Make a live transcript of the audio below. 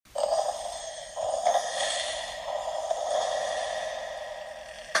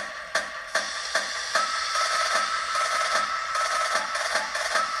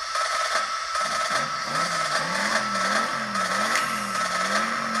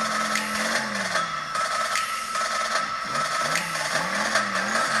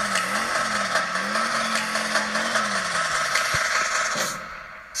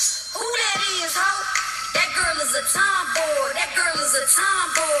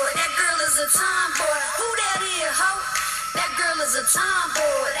is a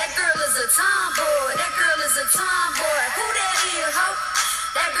tomboy. That girl is a tomboy. That girl is a tomboy. Who that is, ho?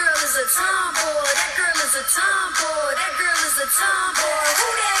 That girl is a tomboy. That girl is a tomboy. That girl is a tomboy. Who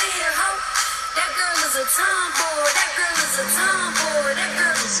that is, ho? That girl is a tomboy. That girl is a tomboy. That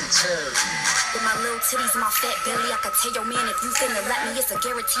girl is a tomboy. With my little titties and my fat belly, I can tell your man if you finna let me, it's a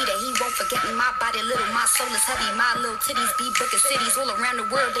guarantee that he won't forget me. My body little, my soul is heavy. My little titties be booking cities all around the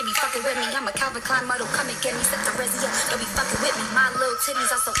world. They be fucking with me. I'm a Calvin Klein model, come and get me. Set the resi up, don't be fucking with me. My little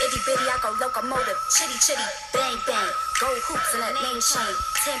titties are so itty bitty, I go locomotive, chitty chitty, bang bang. Gold hoops and that name chain,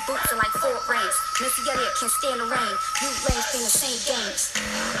 10 boots and like 4 rings. Missy Elliott can't stand the rain. You lanes playing the same games.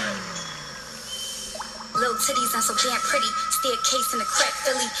 Little titties not so damn pretty. Staircase in a crack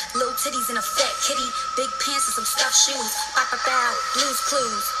Philly. Little titties in a fat kitty. Big pants and some stuffed shoes. Papa bow, Blues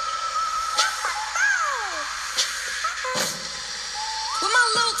Clues. With my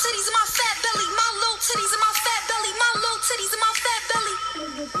little titties and my fat belly. My little titties and my fat belly. My little titties and my fat belly.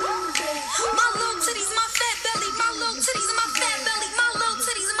 My little titties and my fat belly. My little titties and my fat belly. My little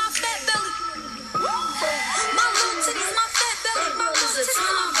titties and my fat belly. My little titties and my fat belly. My little titties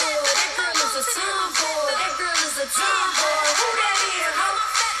and my fat belly. That girl is a tomboy. That girl is a tomboy. Who that is, ho?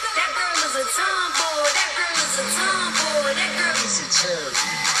 That girl is a tomboy. That girl is a tomboy. That girl is a tomboy.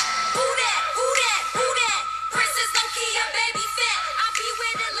 Who that? Who that? Who that? Princess Nokia, baby fat. I be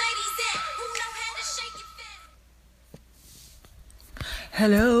where the ladies at. Who know how to shake it fat?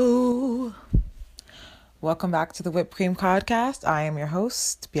 Hello. Welcome back to the Whipped Cream Podcast. I am your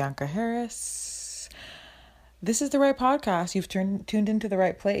host, Bianca Harris. This is the right podcast. You've tuned into the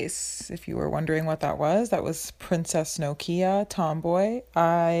right place. If you were wondering what that was Princess Nokia, Tomboy.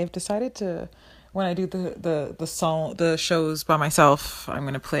 I've decided to, when I do the shows by myself, I'm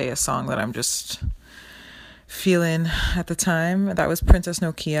going to play a song that I'm just feeling at the time. That was Princess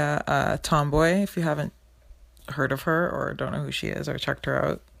Nokia, Tomboy. If you haven't heard of her or don't know who she is or checked her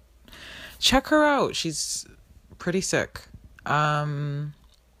out, check her out. She's pretty sick.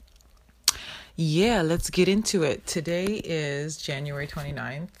 Yeah, let's get into it. Today is January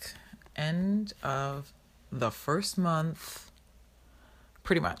 29th, end of the first month,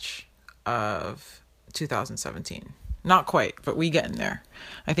 pretty much, of 2017. Not quite, but we getting there.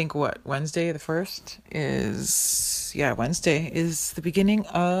 I think Wednesday the 1st is, Wednesday is the beginning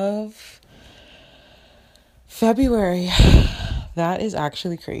of February. That is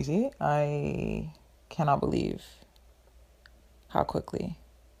actually crazy. I cannot believe how quickly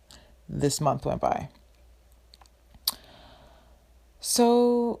this month went by.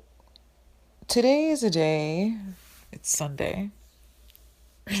 So today is a day, it's Sunday.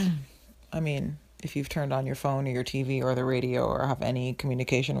 I mean, if you've turned on your phone or your TV or the radio or have any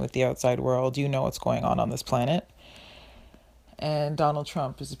communication with the outside world, you know what's going on this planet. And Donald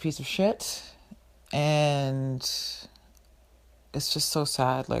Trump is a piece of shit. And it's just so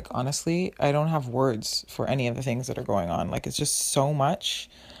sad. Like, honestly, I don't have words for any of the things that are going on. Like, it's just so much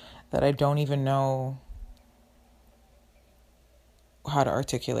that I don't even know how to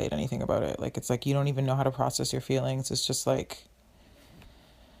articulate anything about it. Like, it's like you don't even know how to process your feelings. It's just like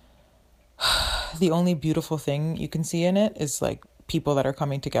the only beautiful thing you can see in it is like people that are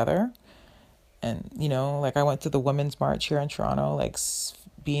coming together. And, you know, like I went to the Women's March here in Toronto, like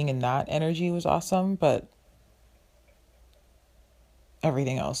being in that energy was awesome. But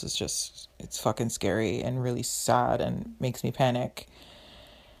everything else is just, it's fucking scary and really sad and makes me panic.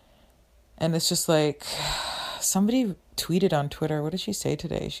 And it's just like, somebody tweeted on Twitter, what did she say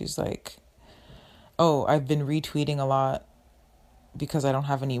today? She's like, oh, I've been retweeting a lot because I don't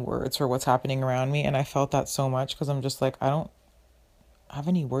have any words for what's happening around me. And I felt that so much because I'm just like, I don't have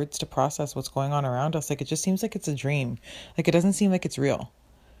any words to process what's going on around us. Like, it just seems like it's a dream. Like, it doesn't seem like it's real.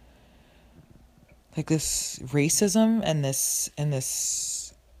 Like, this racism and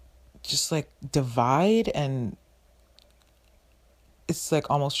this just like divide, and it's like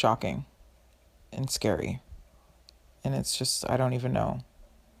almost shocking and scary. And it's just, I don't even know.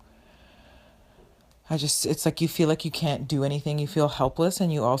 It's like you feel like you can't do anything. You feel helpless,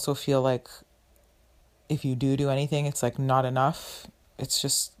 and you also feel like if you do anything, it's like not enough. It's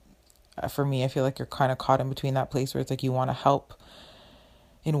just, for me, I feel like you're kind of caught in between that place where it's like you want to help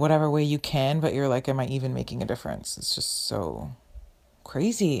in whatever way you can, but you're like, am I even making a difference? It's just so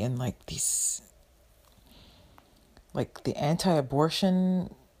crazy. And like these, like the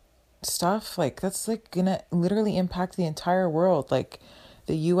anti-abortion stuff, like that's like gonna literally impact the entire world. Like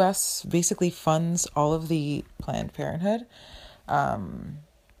the US basically funds all of the Planned Parenthood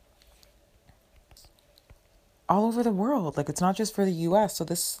all over the world. Like, it's not just for the US. So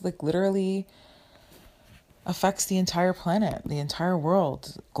this like literally affects the entire planet, the entire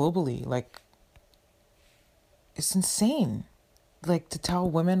world, globally. Like, it's insane. like to tell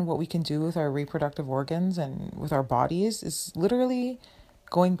women what we can do with our reproductive organs and with our bodies is literally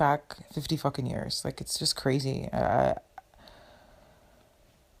going back 50 fucking years. Like, it's just crazy. I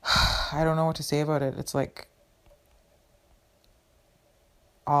don't know what to say about it. It's like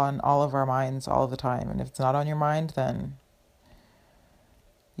on all of our minds all the time. And if it's not on your mind, then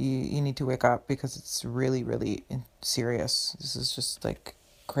you need to wake up, because it's really, really serious. This is just like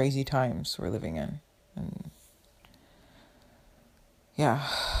crazy times we're living in. And yeah,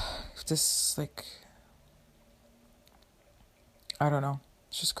 just like, I don't know.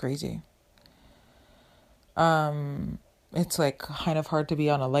 It's just crazy. It's like kind of hard to be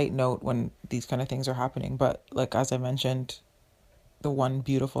on a light note when these kind of things are happening. But like, as I mentioned, the one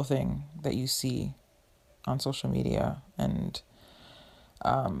beautiful thing that you see on social media and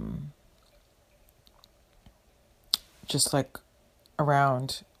just like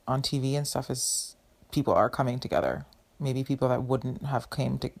around on TV and stuff is people are coming together. Maybe people that wouldn't have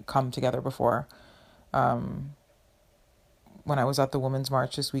come together before. When I was at the Women's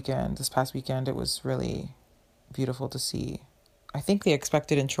March this past weekend, it was really beautiful to see. I think they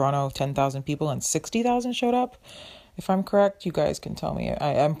expected in Toronto 10,000 people and 60,000 showed up. If I'm correct, you guys can tell me.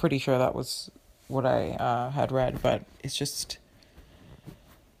 I'm pretty sure that was what I had read, but it's just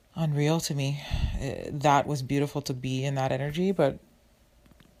unreal to me. That was beautiful to be in that energy, but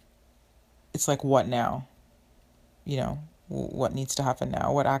it's like, what now? You know, what needs to happen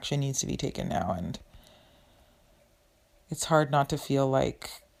now? What action needs to be taken now? And it's hard not to feel like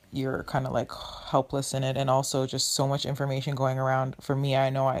you're kind of like helpless in it, and also just so much information going around. For me, I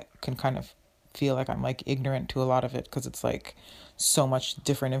know I can kind of feel like I'm like ignorant to a lot of it, because it's like so much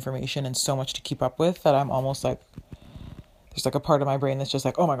different information and so much to keep up with that I'm almost like, there's like a part of my brain that's just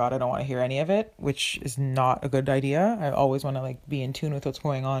like, oh my God, I don't want to hear any of it, which is not a good idea. I always want to like be in tune with what's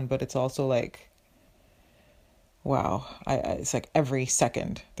going on, but it's also like, wow, it's like every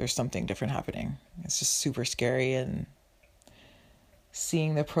second there's something different happening. It's just super scary. And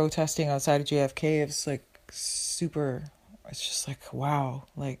seeing the protesting outside of JFK, it's like super, it's just like, wow,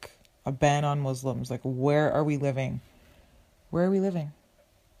 like a ban on Muslims. Like, where are we living? Where are we living?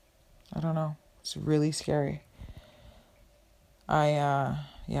 I don't know. It's really scary. Yeah,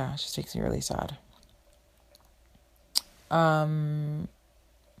 it just makes me really sad.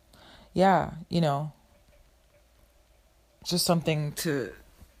 Yeah, you know, just something to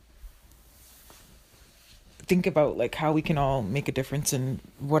think about, like how we can all make a difference in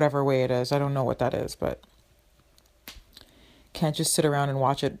whatever way it is. I don't know what that is, but can't just sit around and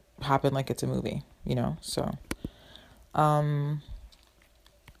watch it happen like it's a movie, you know? So,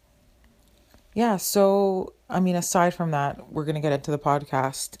 yeah, so, I mean, aside from that, we're going to get into the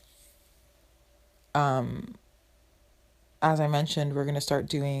podcast. As I mentioned, we're going to start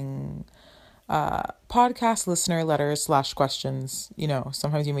doing podcast listener letters / questions. You know,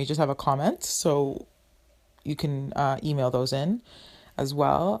 sometimes you may just have a comment, so you can email those in as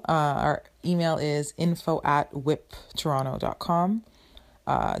well. Our email is info@whiptoronto.com,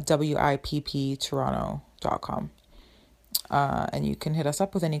 WIPP and you can hit us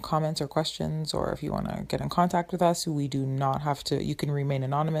up with any comments or questions, or if you want to get in contact with us, we do not have to, you can remain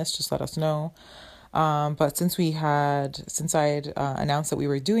anonymous, just let us know. But since I had announced that we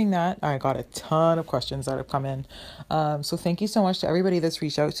were doing that, I got a ton of questions that have come in. So thank you so much to everybody that's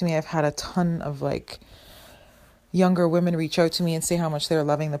reached out to me. I've had a ton of like younger women reach out to me and say how much they're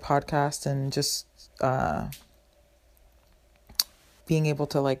loving the podcast, and just being able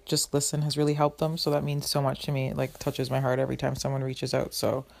to like just listen has really helped them. So that means so much to me. It like touches my heart every time someone reaches out.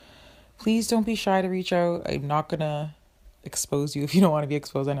 So please don't be shy to reach out. I'm not gonna expose you if you don't want to be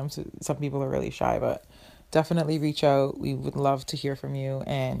exposed. I know some people are really shy, but definitely reach out. We would love to hear from you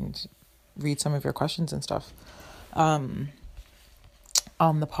and read some of your questions and stuff on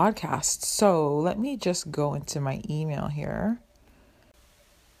the podcast. So let me just go into my email here.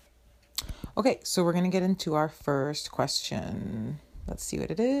 Okay, so we're going to get into our first question. Let's see what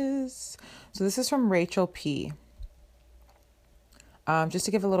it is. So this is from Rachel P. Just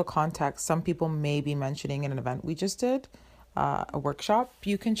to give a little context, some people may be mentioning in an event we just did, a workshop.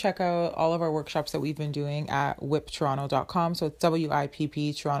 You can check out all of our workshops that we've been doing at whiptoronto.com. So it's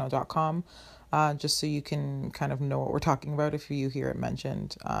WIPPtoronto.com, just so you can kind of know what we're talking about if you hear it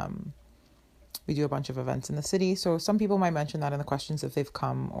mentioned. We do a bunch of events in the city, so some people might mention that in the questions if they've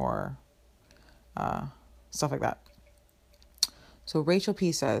come, or stuff like that. So Rachel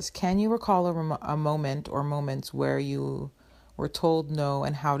P says, can you recall a moment or moments where you were told no,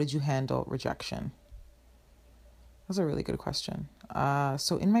 and how did you handle rejection? That's a really good question.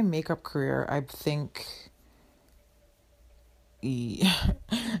 So in my makeup career, I think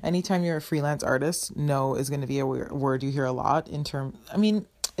Anytime you're a freelance artist, no is going to be a word you hear a lot I mean,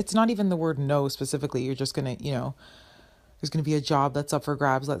 it's not even the word no specifically. You're just going to, there's going to be a job that's up for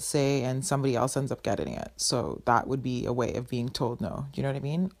grabs, let's say, and somebody else ends up getting it. So that would be a way of being told no. Do you know what I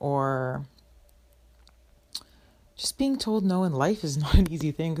mean? Or just being told no in life is not an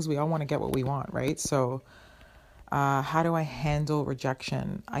easy thing because we all want to get what we want, right? So how do I handle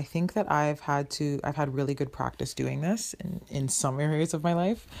rejection? I think that I've had really good practice doing this in some areas of my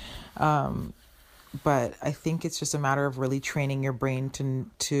life. But I think it's just a matter of really training your brain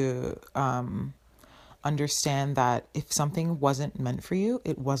to understand that if something wasn't meant for you,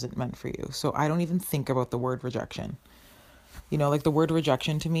 it wasn't meant for you. So I don't even think about the word rejection. Like the word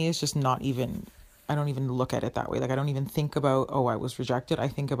rejection to me is just not even, I don't even look at it that way. Like I don't even think about, oh, I was rejected. I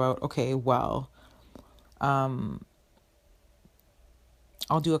think about, okay, well, I'll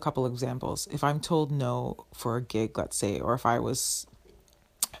do a couple examples. If I'm told no for a gig, let's say, or if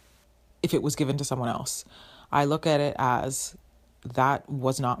it was given to someone else, I look at it as that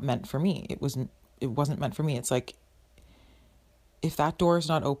was not meant for me. It wasn't meant for me. It's like, if that door is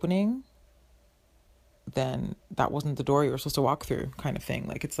not opening, then that wasn't the door you were supposed to walk through, kind of thing.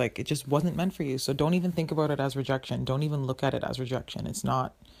 Like, it's like, it just wasn't meant for you. So don't even think about it as rejection. Don't even look at it as rejection. It's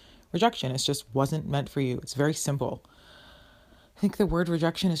not rejection. It's just wasn't meant for you. It's very simple. I think the word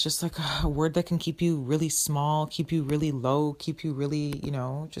rejection is just like a word that can keep you really small, keep you really low, keep you really,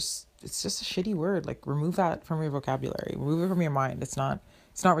 it's just a shitty word. Like, remove that from your vocabulary, remove it from your mind. It's not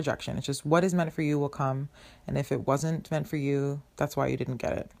rejection. It's just what is meant for you will come. And if it wasn't meant for you, that's why you didn't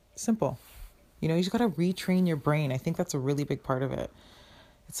get it. Simple. You just got to retrain your brain. I think that's a really big part of it.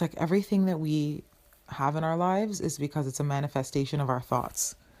 It's like everything that we have in our lives is because it's a manifestation of our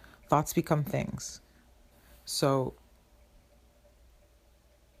thoughts. Thoughts become things. So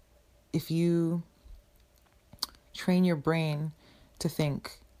if you train your brain to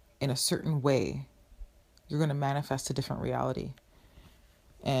think in a certain way, you're going to manifest a different reality.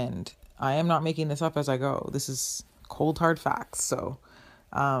 And I am not making this up as I go. This is cold, hard facts. So,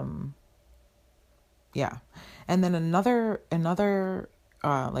 yeah. And then another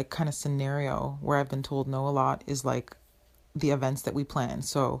like kind of scenario where I've been told no a lot is like the events that we plan.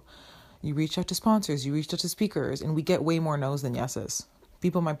 So you reach out to sponsors, you reach out to speakers, and we get way more no's than yeses.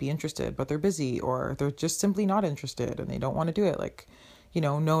 People might be interested, but they're busy, or they're just simply not interested and they don't want to do it. Like,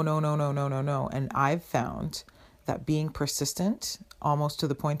 no. And I've found that being persistent, almost to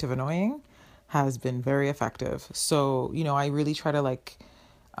the point of annoying, has been very effective. So, I really try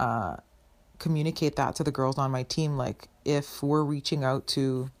to communicate that to the girls on my team. Like, if we're reaching out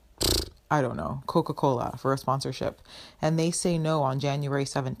to, I don't know, Coca-Cola for a sponsorship and they say no on January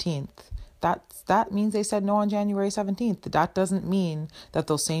 17th, that means they said no on January 17th. That doesn't mean that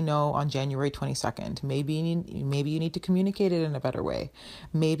they'll say no on January 22nd. Maybe you need to communicate it in a better way.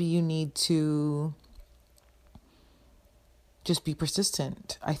 Maybe you need to just be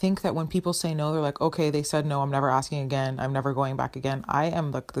persistent. I think that when people say no, they're like, okay, they said no, I'm never asking again, I'm never going back again. I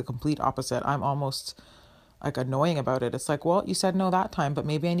am like the complete opposite. I'm almost like annoying about it. It's like, well, you said no that time, but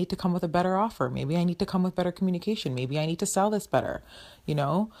maybe I need to come with a better offer. Maybe I need to come with better communication. Maybe I need to sell this better,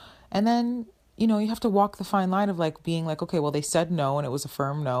 And then, you have to walk the fine line of like being like, okay, well, they said no and it was a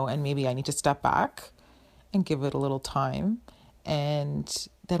firm no, and maybe I need to step back and give it a little time and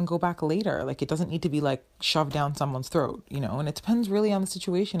then go back later. Like, it doesn't need to be like shoved down someone's throat, and it depends really on the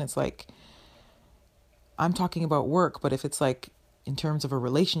situation. It's like, I'm talking about work, but if it's like in terms of a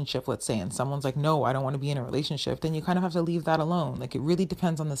relationship, let's say, and someone's like, no, I don't want to be in a relationship, then you kind of have to leave that alone. Like, it really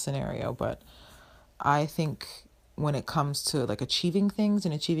depends on the scenario. But I think when it comes to like achieving things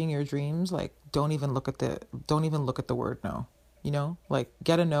and achieving your dreams, like, don't even look at the word no, like,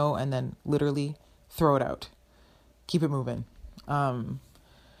 get a no and then literally throw it out, keep it moving. In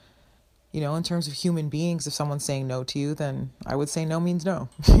terms of human beings, if someone's saying no to you, then I would say no means no,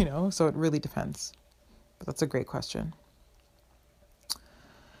 so it really depends. But that's a great question.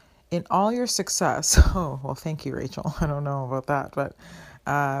 In all your success, oh, well, thank you, Rachel. I don't know about that, but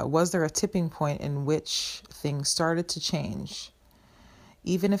was there a tipping point in which things started to change?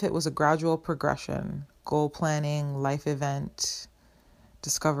 Even if it was a gradual progression, goal planning, life event,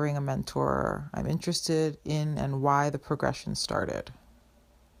 discovering a mentor, I'm interested in and why the progression started.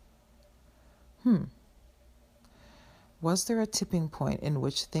 Was there a tipping point in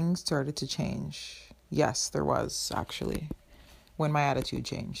which things started to change? Yes, there was, actually, when my attitude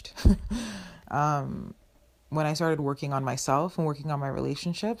changed. When I started working on myself and working on my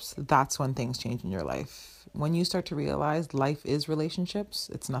relationships, that's when things change in your life. When you start to realize life is relationships,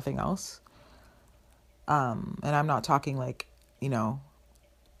 it's nothing else. And I'm not talking like,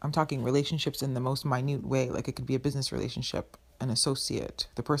 I'm talking relationships in the most minute way. Like, it could be a business relationship, an associate,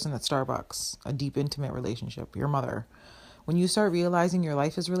 the person at Starbucks, a deep, intimate relationship, your mother. When you start realizing your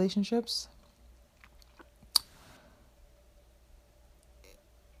life is relationships,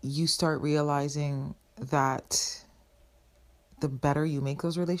 you start realizing that the better you make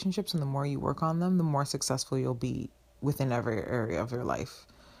those relationships and the more you work on them, the more successful you'll be within every area of your life.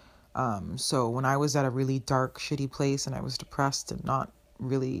 So when I was at a really dark, shitty place and I was depressed and not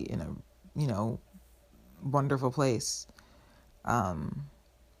really in a, wonderful place, I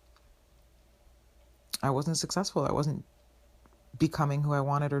wasn't successful. I wasn't becoming who I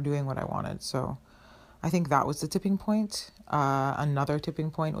wanted or doing what I wanted. So I think that was the tipping point. Another tipping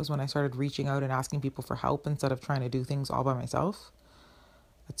point was when I started reaching out and asking people for help instead of trying to do things all by myself.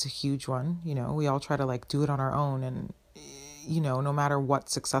 That's a huge one. We all try to do it on our own. And, no matter what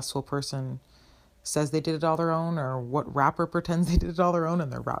successful person says they did it all their own or what rapper pretends they did it all their own in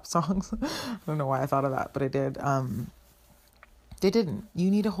their rap songs. I don't know why I thought of that, but I did. They didn't.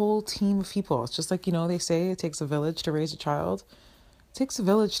 You need a whole team of people. It's just they say it takes a village to raise a child. It takes a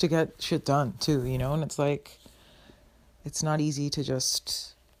village to get shit done too, and it's it's not easy to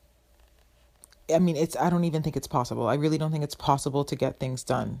just, I don't even think it's possible. I really don't think it's possible to get things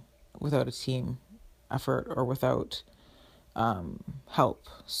done without a team effort or without help.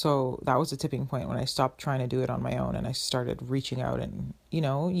 So that was a tipping point when I stopped trying to do it on my own and I started reaching out. And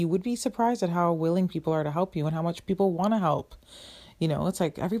you would be surprised at how willing people are to help you and how much people want to help. It's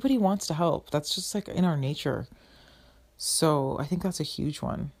everybody wants to help. That's just in our nature. So I think that's a huge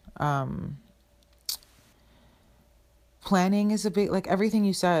one. Planning is a big, everything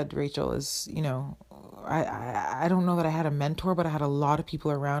you said, Rachel, is, I don't know that I had a mentor, but I had a lot of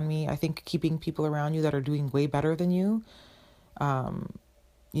people around me. I think keeping people around you that are doing way better than you,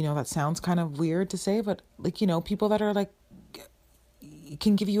 that sounds kind of weird to say, but people that are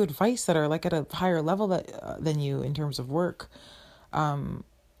can give you advice that are at a higher level than you in terms of work,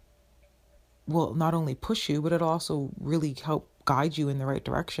 will not only push you, but it'll also really help guide you in the right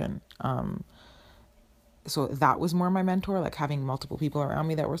direction. So that was more my mentor, having multiple people around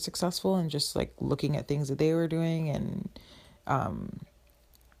me that were successful and just looking at things that they were doing and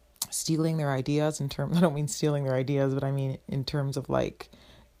stealing their ideas I don't mean stealing their ideas, but I mean in terms of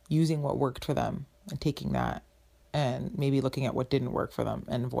using what worked for them and taking that and maybe looking at what didn't work for them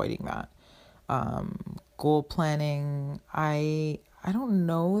and avoiding that. Goal planning, I don't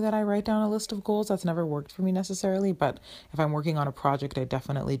know that I write down a list of goals. That's never worked for me necessarily, but if I'm working on a project, I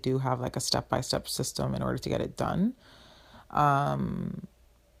definitely do have a step-by-step system in order to get it done. And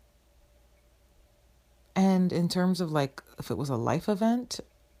in terms of if it was a life event,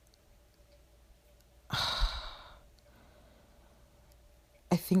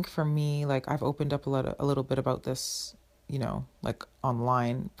 I think for me, I've opened up a little bit about this,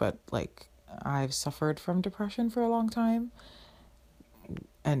 online, but I've suffered from depression for a long time.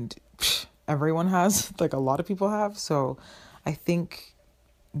 And everyone has, a lot of people have. So I think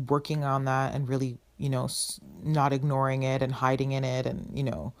working on that and really, not ignoring it and hiding in it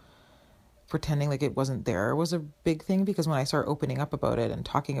and, pretending it wasn't there was a big thing, because when I start opening up about it and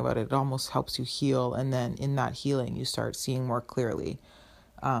talking about it, it almost helps you heal. And then in that healing, you start seeing more clearly.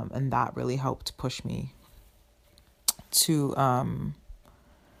 And that really helped push me to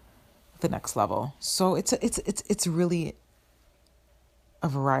the next level. So it's really a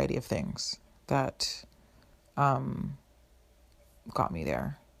variety of things that got me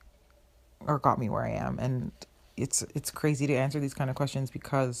there or got me where I am. And it's crazy to answer these kind of questions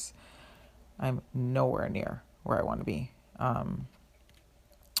because I'm nowhere near where I want to be.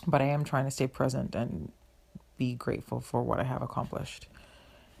 But I am trying to stay present and be grateful for what I have accomplished.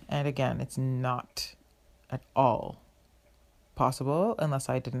 And again, it's not at all possible unless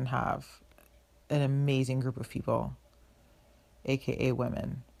I didn't have an amazing group of people, aka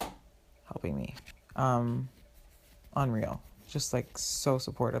women, helping me. Unreal. Just so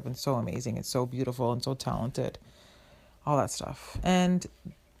supportive and so amazing and so beautiful and so talented. All that stuff. And,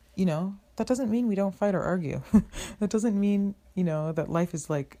 that doesn't mean we don't fight or argue. That doesn't mean, that life is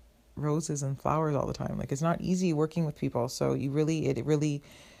roses and flowers all the time. It's not easy working with people. So it really,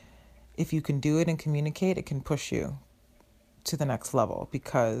 if you can do it and communicate, it can push you to the next level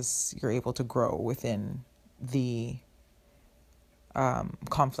because you're able to grow within the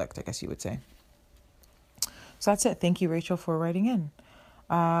conflict, I guess you would say. So that's it. Thank you, Rachel, for writing in.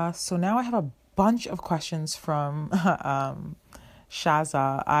 So now I have a bunch of questions from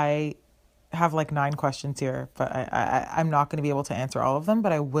Shaza. I have 9 questions here, but I'm not going to be able to answer all of them,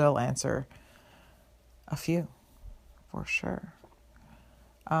 but I will answer a few for sure.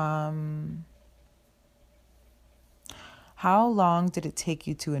 How long did it take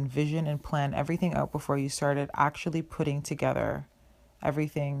you to envision and plan everything out before you started actually putting together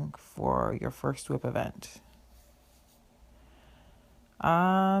everything for your first WIP event?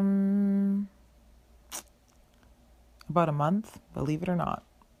 About a month, believe it or not.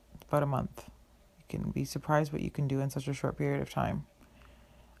 About a month. You can be surprised what you can do in such a short period of time.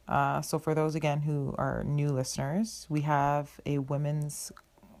 So for those, again, who are new listeners, we have a women's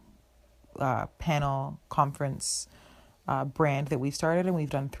panel conference brand that we started, and we've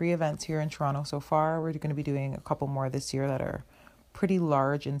done 3 events here in Toronto so far. We're going to be doing a couple more this year that are pretty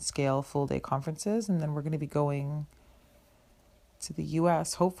large in scale, full day conferences, and then we're going to be going to the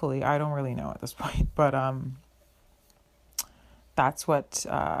US, hopefully. I don't really know at this point, but that's what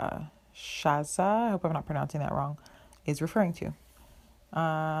Shaza, I hope I'm not pronouncing that wrong, is referring to.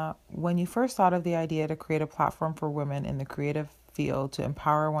 When you first thought of the idea to create a platform for women in the creative field to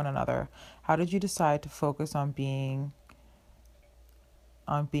empower one another, how did you decide to focus on being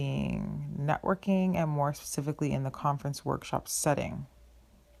networking and more specifically in the conference workshop setting?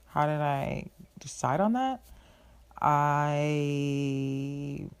 How did I decide on that? I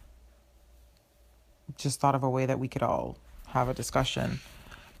just thought of a way that we could all have a discussion.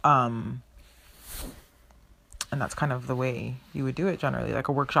 And that's kind of the way you would do it generally. Like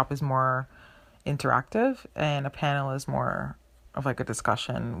a workshop is more interactive and a panel is more of like a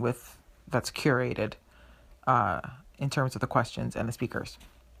discussion that's curated in terms of the questions and the speakers.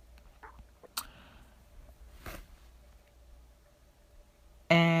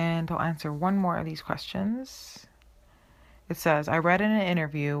 And I'll answer one more of these questions. It says, I read in an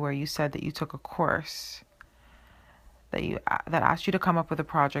interview where you said that you took a course that asked you to come up with a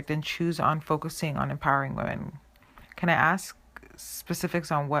project and choose on focusing on empowering women. Can I ask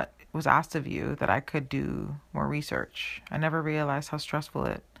specifics on what was asked of you that I could do more research? I never realized how stressful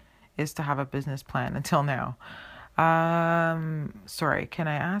it is to have a business plan until now. Sorry, can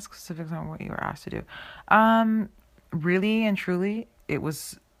I ask specifics on what you were asked to do? Really and truly, it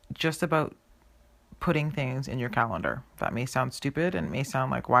was just about putting things in your calendar. That may sound stupid and may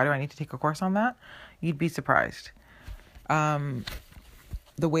sound like, why do I need to take a course on that? You'd be surprised. The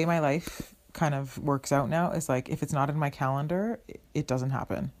way my life kind of works out now is like, if it's not in my calendar, it doesn't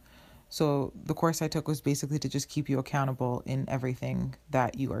happen. So the course I took was basically to just keep you accountable in everything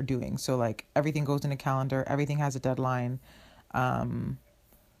that you are doing. So like everything goes in a calendar, everything has a deadline. And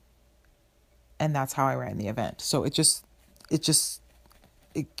that's how I ran the event. So it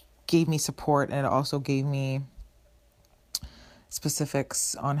gave me support, and it also gave me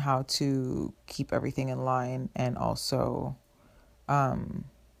specifics on how to keep everything in line and also,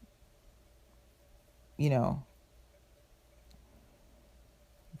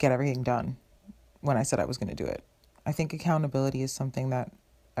 get everything done when I said I was going to do it. I think accountability is something that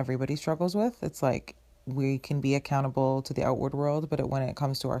everybody struggles with. It's like we can be accountable to the outward world, but when it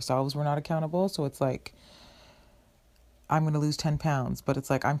comes to ourselves, we're not accountable. So it's like, I'm going to lose 10 pounds, but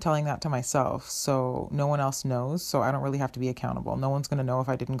it's like, I'm telling that to myself. So no one else knows. So I don't really have to be accountable. No one's going to know if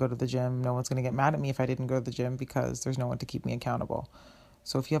I didn't go to the gym. No one's going to get mad at me if I didn't go to the gym because there's no one to keep me accountable.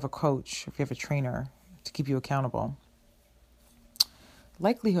 So if you have a coach, if you have a trainer to keep you accountable,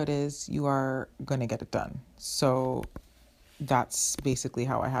 likelihood is you are going to get it done. So that's basically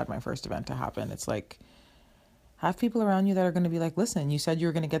how I had my first event to happen. It's like, have people around you that are going to be like, listen, you said you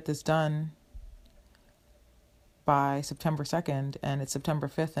were going to get this done by September 2nd and it's September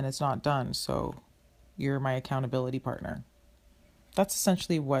 5th and it's not done. So you're my accountability partner. That's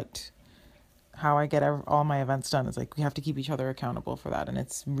essentially how I get all my events done. Is like, we have to keep each other accountable for that. And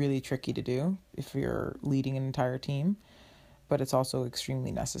it's really tricky to do if you're leading an entire team, but it's also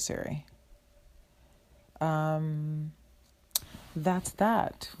extremely necessary. That's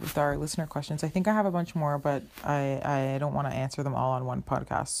that with our listener questions. I think I have a bunch more, but I don't want to answer them all on one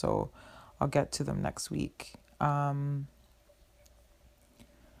podcast. So I'll get to them next week. I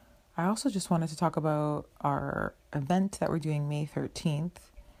also just wanted to talk about our event that we're doing May 13th.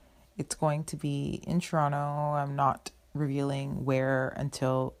 It's going to be in Toronto. I'm not revealing where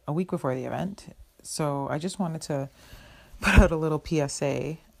until a week before the event. So I just wanted to put out a little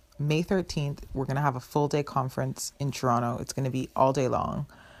PSA. May 13th, we're going to have a full day conference in Toronto. It's going to be all day long.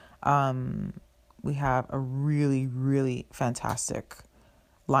 We have a really, really fantastic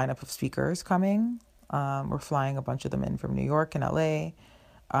lineup of speakers coming. We're flying a bunch of them in from New York and LA.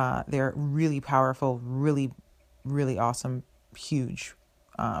 They're really powerful, really, really awesome, huge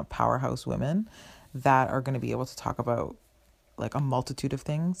powerhouse women that are going to be able to talk about like a multitude of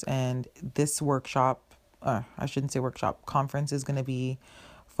things. And this conference is going to be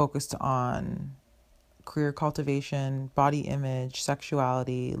focused on career cultivation, body image,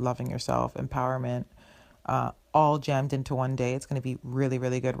 sexuality, loving yourself, empowerment, all jammed into one day. It's going to be really,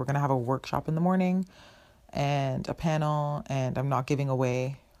 really good. We're going to have a workshop in the morning and a panel, and I'm not giving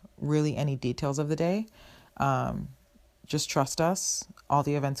away really any details of the day. Just trust us. All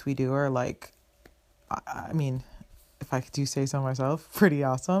the events we do are like, I mean, if I do say so myself, pretty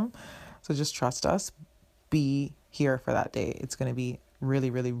awesome. So just trust us. Be here for that day. It's going to be really,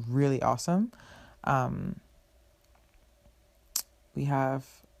 really, really awesome. We have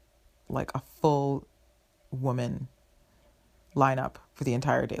like a full woman lineup for the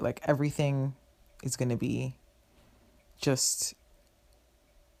entire day. Like everything is going to be just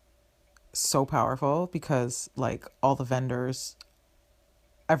so powerful because like all the vendors,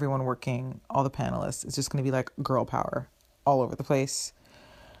 everyone working, all the panelists, it's just going to be like girl power all over the place.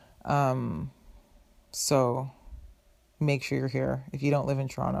 So make sure you're here. If you don't live in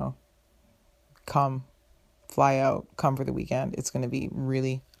Toronto, come, fly out, come for the weekend. It's going to be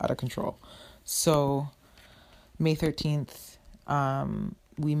really out of control. So May 13th,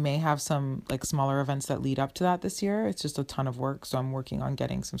 we may have some like smaller events that lead up to that this year. It's just a ton of work. So I'm working on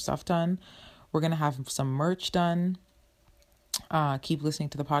getting some stuff done. We're going to have some merch done. Keep listening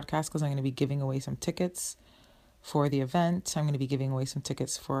to the podcast because I'm going to be giving away some tickets for the event. I'm going to be giving away some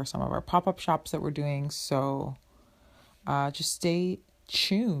tickets for some of our pop-up shops that we're doing. So just stay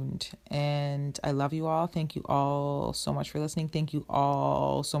tuned, and I love you all. Thank you all so much for listening. Thank you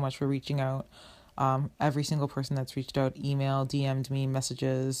all so much for reaching out. Every single person that's reached out, email, DM'd me,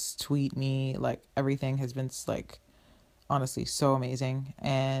 messages, tweet me, like everything has been like honestly so amazing.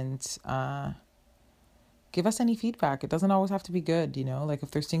 And give us any feedback. It doesn't always have to be good, you know, like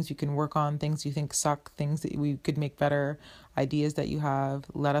if there's things you can work on, things you think suck, things that we could make better, ideas that you have,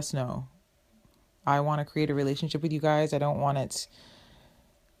 let us know. I want to create a relationship with you guys. I don't want it.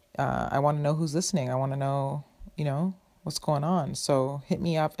 I want to know who's listening. I want to know, you know, what's going on. So hit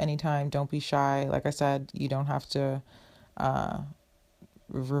me up anytime. Don't be shy. Like I said, you don't have to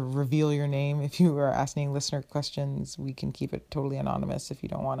reveal your name if you are asking listener questions. We can keep it totally anonymous if you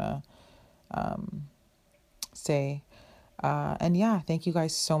don't want to say. And yeah, thank you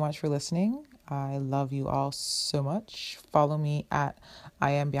guys so much for listening. I love you all so much. Follow me at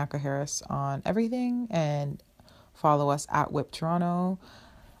I am Bianca Harris on everything, and follow us at Whip Toronto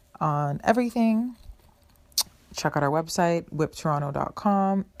on everything. Check out our website,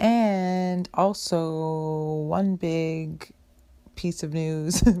 whiptoronto.com. And also one big piece of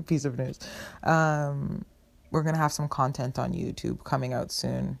news. We're going to have some content on YouTube coming out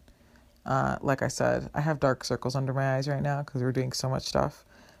soon. Like I said, I have dark circles under my eyes right now because we're doing so much stuff.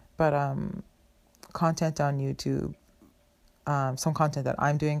 But content on YouTube, some content that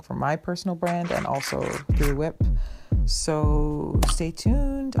I'm doing for my personal brand and also through Whip. So stay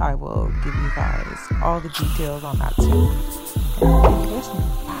tuned. I will give you guys all the details on that soon. And thank you for listening.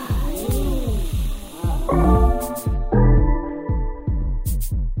 Bye.